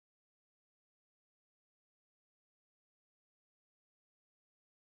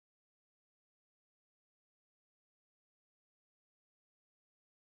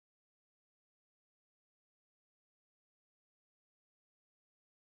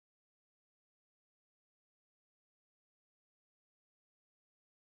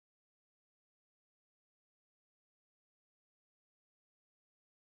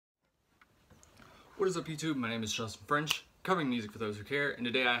What is up, YouTube? My name is Justin French, covering music for those who care, and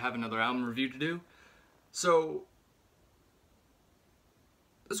today I have another album review to do. So,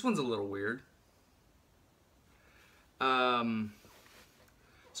 this one's a little weird. So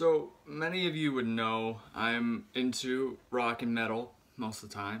many of you would know I'm into rock and metal most of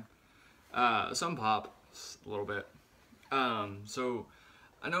the time. Some pop, a little bit. So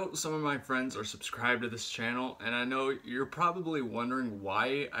I know some of my friends are subscribed to this channel, and I know you're probably wondering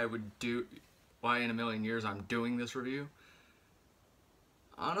why in a million years I'm doing this review.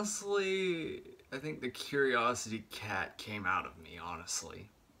 Honestly, I think the curiosity cat came out of me, honestly.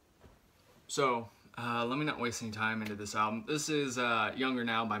 So, let me not waste any time into this album. This is Younger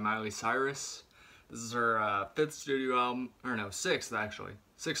Now by Miley Cyrus. This is her 5th studio album, or no, 6th actually.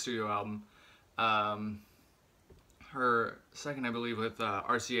 6th studio album. Her 2nd, I believe, with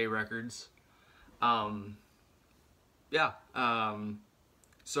RCA Records.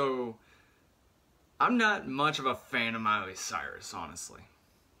 So I'm not much of a fan of Miley Cyrus, honestly.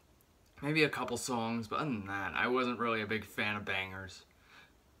 Maybe a couple songs, but other than that, I wasn't really a big fan of bangers.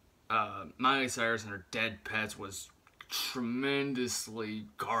 Miley Cyrus and her Dead Pets was tremendously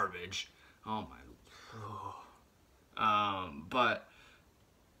garbage. Oh my. But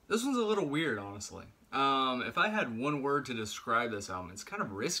this one's a little weird, honestly. If I had one word to describe this album, it's kind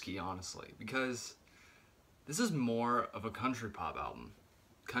of risky, honestly, because this is more of a country pop album.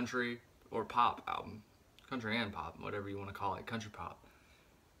 Country or pop album. Country and pop, whatever you want to call it. Country pop.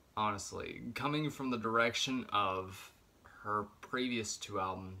 Honestly. Coming from the direction of her previous 2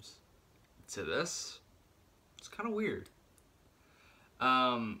 albums to this, it's kind of weird.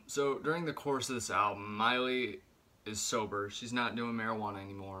 So during the course of this album, Miley is sober. She's not doing marijuana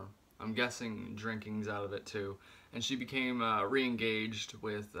anymore. I'm guessing drinking's out of it too. And she became re-engaged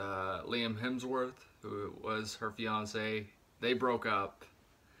with Liam Hemsworth, who was her fiance. They broke up,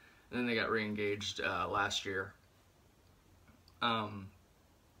 and then they got re-engaged last year. And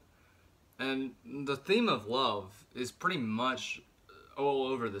the theme of love is pretty much all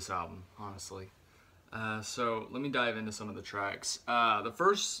over this album, honestly. So let me dive into some of the tracks. The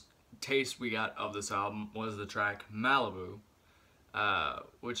first taste we got of this album was the track Malibu,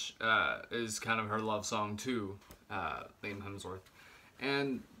 which is kind of her love song to Liam Hemsworth.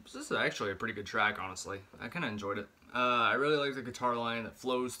 And this is actually a pretty good track, honestly. I kind of enjoyed it. I really like the guitar line that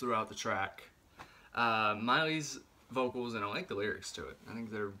flows throughout the track. Miley's vocals, and I like the lyrics to it. I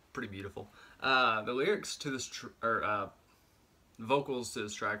think they're pretty beautiful. The lyrics to this, vocals to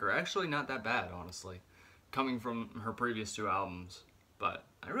this track are actually not that bad, honestly, coming from her previous 2 albums. But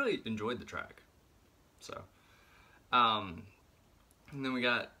I really enjoyed the track. So, and then we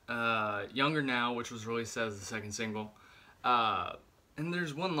got Younger Now, which was released as the 2nd single. And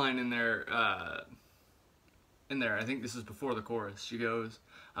there's one line in there, I think this is before the chorus. She goes,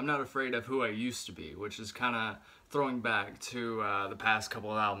 "I'm not afraid of who I used to be," which is kind of throwing back to the past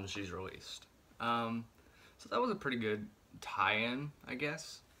couple of albums she's released. So that was a pretty good tie-in, I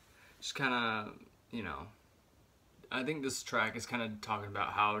guess. Just kind of, you know, I think this track is kind of talking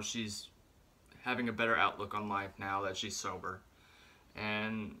about how she's having a better outlook on life now that she's sober.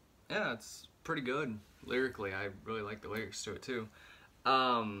 And yeah, it's pretty good lyrically. I really like the lyrics to it too.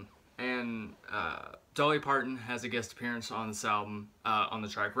 Dolly Parton has a guest appearance on this album on the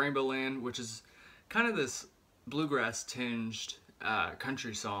track Rainbow Land, which is kind of this bluegrass tinged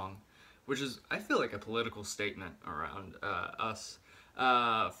country song, which is, I feel like, a political statement around us.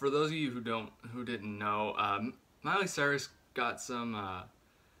 For those of you who didn't know, Miley Cyrus got some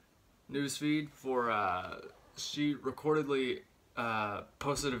newsfeed for she reportedly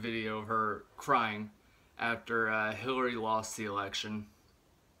posted a video of her crying after Hillary lost the election.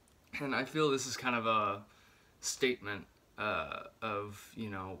 And I feel this is kind of a statement of, you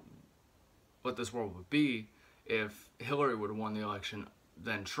know, what this world would be if Hillary would have won the election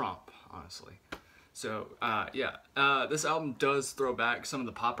than Trump, honestly. So, this album does throw back some of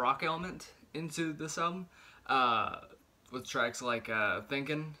the pop rock element into this album, with tracks like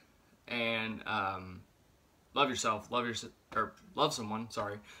Thinkin' and Love Someone,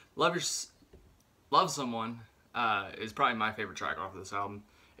 sorry. Love Someone is probably my favorite track off of this album.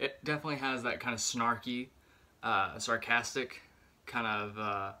 It definitely has that kind of snarky, sarcastic kind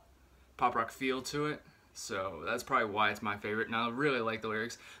of pop rock feel to it. So that's probably why it's my favorite, and I really like the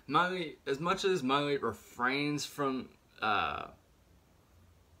lyrics. Miley, as much as Miley refrains from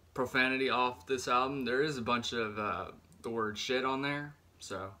profanity off this album, there is a bunch of the word shit on there.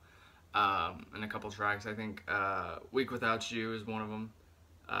 So, in a couple tracks, I think Week Without You is one of them.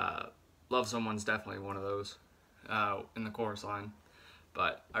 Love Someone's definitely one of those in the chorus line.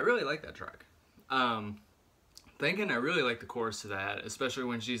 But I really like that track. thinking. I really like the chorus to that, especially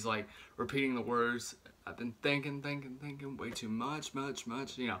when she's like repeating the words. I've been thinking way too much.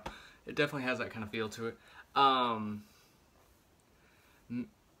 You know, it definitely has that kind of feel to it.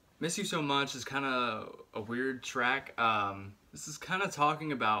 Miss You So Much is kind of a weird track. This is kind of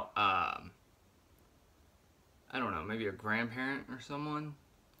talking about, I don't know, maybe a grandparent or someone.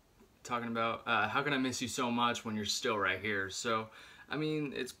 Talking about, how can I miss you so much when you're still right here? So, I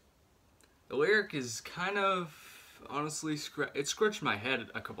mean, the lyric is kind of, honestly, it scratched my head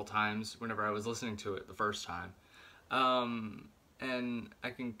a couple times whenever I was listening to it the first time. And I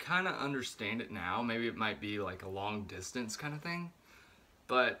can kind of understand it now. Maybe it might be like a long distance kind of thing.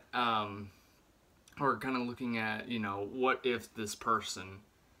 But, we're kind of looking at, you know, what if this person,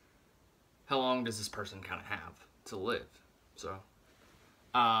 how long does this person kind of have to live? So,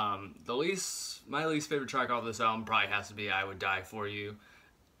 my least favorite track off this album probably has to be I Would Die For You.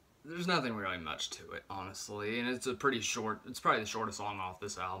 There's nothing really much to it, honestly, and it's probably the shortest song off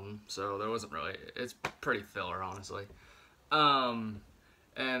this album, so there wasn't really, it's pretty filler, honestly. And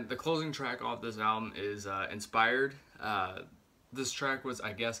the closing track off this album is, Inspired. This track was,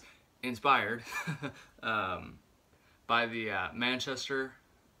 I guess, inspired, by the, Manchester,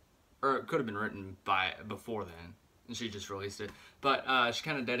 or it could have been written before then, and she just released it, but, she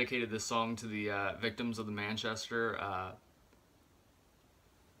kind of dedicated this song to the, victims of the Manchester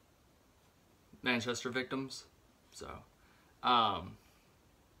victims. So, I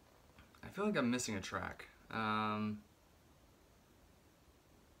feel like I'm missing a track. I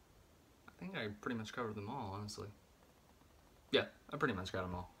think I pretty much covered them all, honestly. Yeah, I pretty much got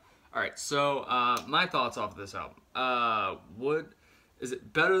them all. Alright, so, my thoughts off of this album. Is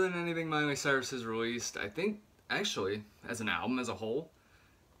it better than anything Miley Cyrus has released? I think, actually, as an album as a whole,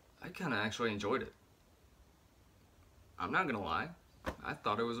 I kind of actually enjoyed it. I'm not gonna lie. I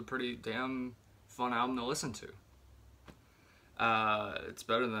thought it was a pretty damn fun album to listen to. It's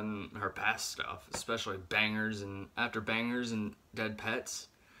better than her past stuff, especially Bangers and After Bangers and Dead Pets.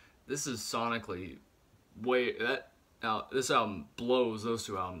 This is sonically this album blows those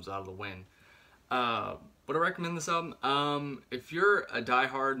two albums out of the wind. Would I recommend this album? If you're a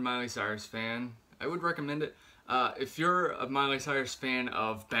diehard Miley Cyrus fan, I would recommend it. If you're a Miley Cyrus fan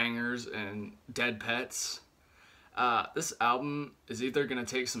of Bangers and Dead Pets, this album is either going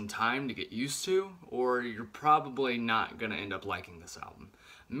to take some time to get used to, or you're probably not going to end up liking this album.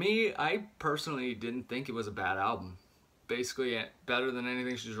 Me, I personally didn't think it was a bad album. Basically, better than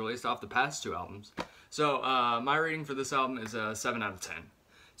anything she's released off the past two albums. So, my rating for this album is a 7 out of 10.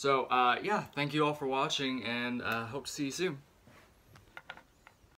 So, yeah, thank you all for watching, and hope to see you soon.